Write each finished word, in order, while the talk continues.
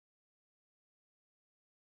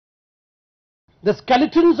the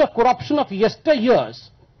skeletons of corruption of yesteryears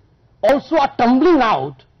also are tumbling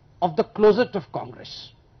out of the closet of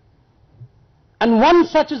Congress. And one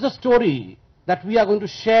such is the story that we are going to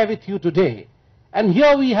share with you today. And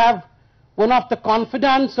here we have one of the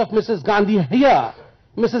confidants of Mrs. Gandhi here.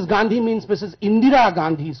 Mrs. Gandhi means Mrs. Indira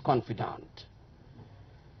Gandhi's confidant.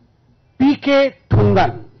 P.K.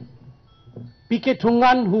 Thungon. P.K.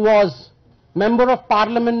 Thungon, who was Member of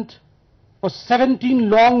Parliament for 17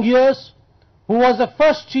 long years, who was the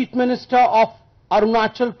first Chief Minister of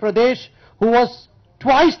Arunachal Pradesh, who was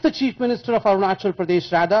twice the Chief Minister of Arunachal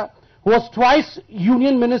Pradesh rather, who was twice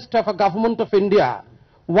Union Minister for Government of India,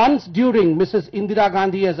 once during Mrs. Indira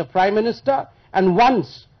Gandhi as a Prime Minister and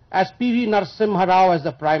once as P.V. Narasimha Rao as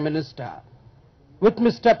the Prime Minister. With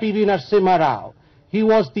Mr. P.V. Narasimha Rao, he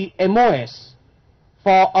was the MOS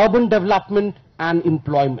for Urban Development and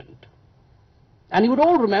Employment. And you would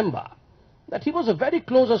all remember that he was a very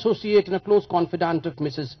close associate and a close confidant of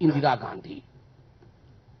Mrs. Indira Gandhi.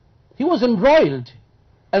 He was embroiled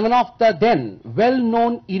in one of the then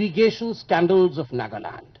well-known irrigation scandals of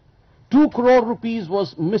Nagaland. 2 crore rupees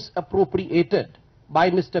was misappropriated by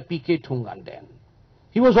Mr. P.K. Thungon then.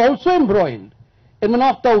 He was also embroiled in one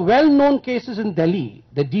of the well-known cases in Delhi,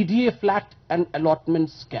 the DDA flat and allotment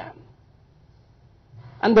scam.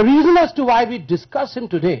 And the reason as to why we discuss him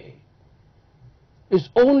today is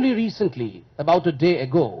only recently, about a day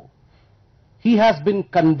ago, he has been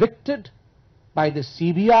convicted by the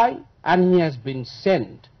CBI and he has been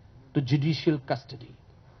sent to judicial custody.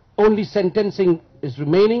 Only sentencing is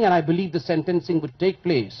remaining, and I believe the sentencing would take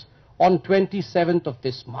place on 27th of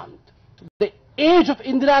this month. The age of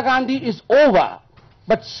Indira Gandhi is over,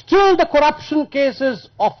 but still the corruption cases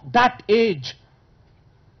of that age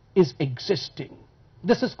is existing.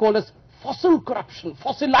 This is called as fossil corruption,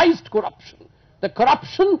 fossilized corruption. The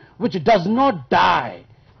corruption which does not die,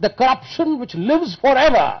 the corruption which lives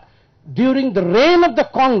forever during the reign of the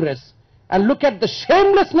Congress. And look at the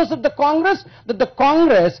shamelessness of the Congress, that the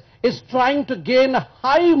Congress is trying to gain a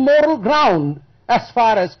high moral ground as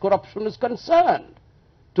far as corruption is concerned.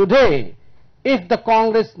 Today, if the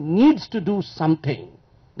Congress needs to do something,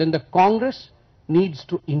 then the Congress needs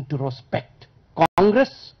to introspect.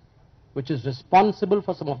 Congress, which is responsible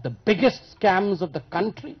for some of the biggest scams of the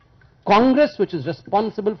country, Congress, which is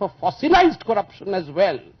responsible for fossilized corruption as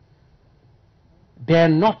well, dare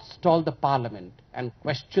not stall the Parliament and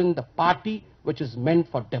question the party which is meant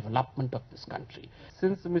for development of this country.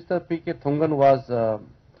 Since Mr. P.K. Thungon was a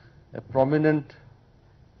prominent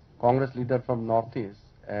Congress leader from Northeast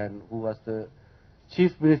and who was the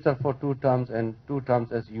Chief Minister for 2 terms and 2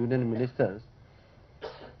 terms as Union Ministers,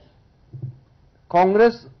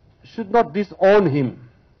 Congress should not disown him.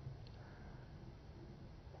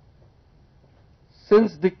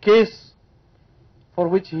 Since the case for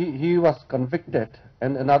which he was convicted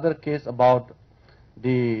and another case about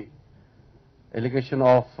the allegation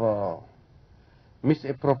of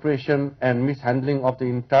misappropriation and mishandling of the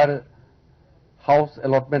entire house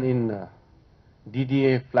allotment in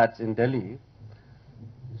DDA flats in Delhi,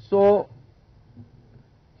 so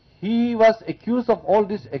he was accused of all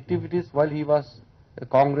these activities while he was a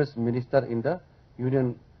Congress minister in the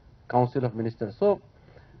Union Council of Ministers. So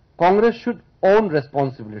Congress should own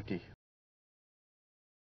responsibility.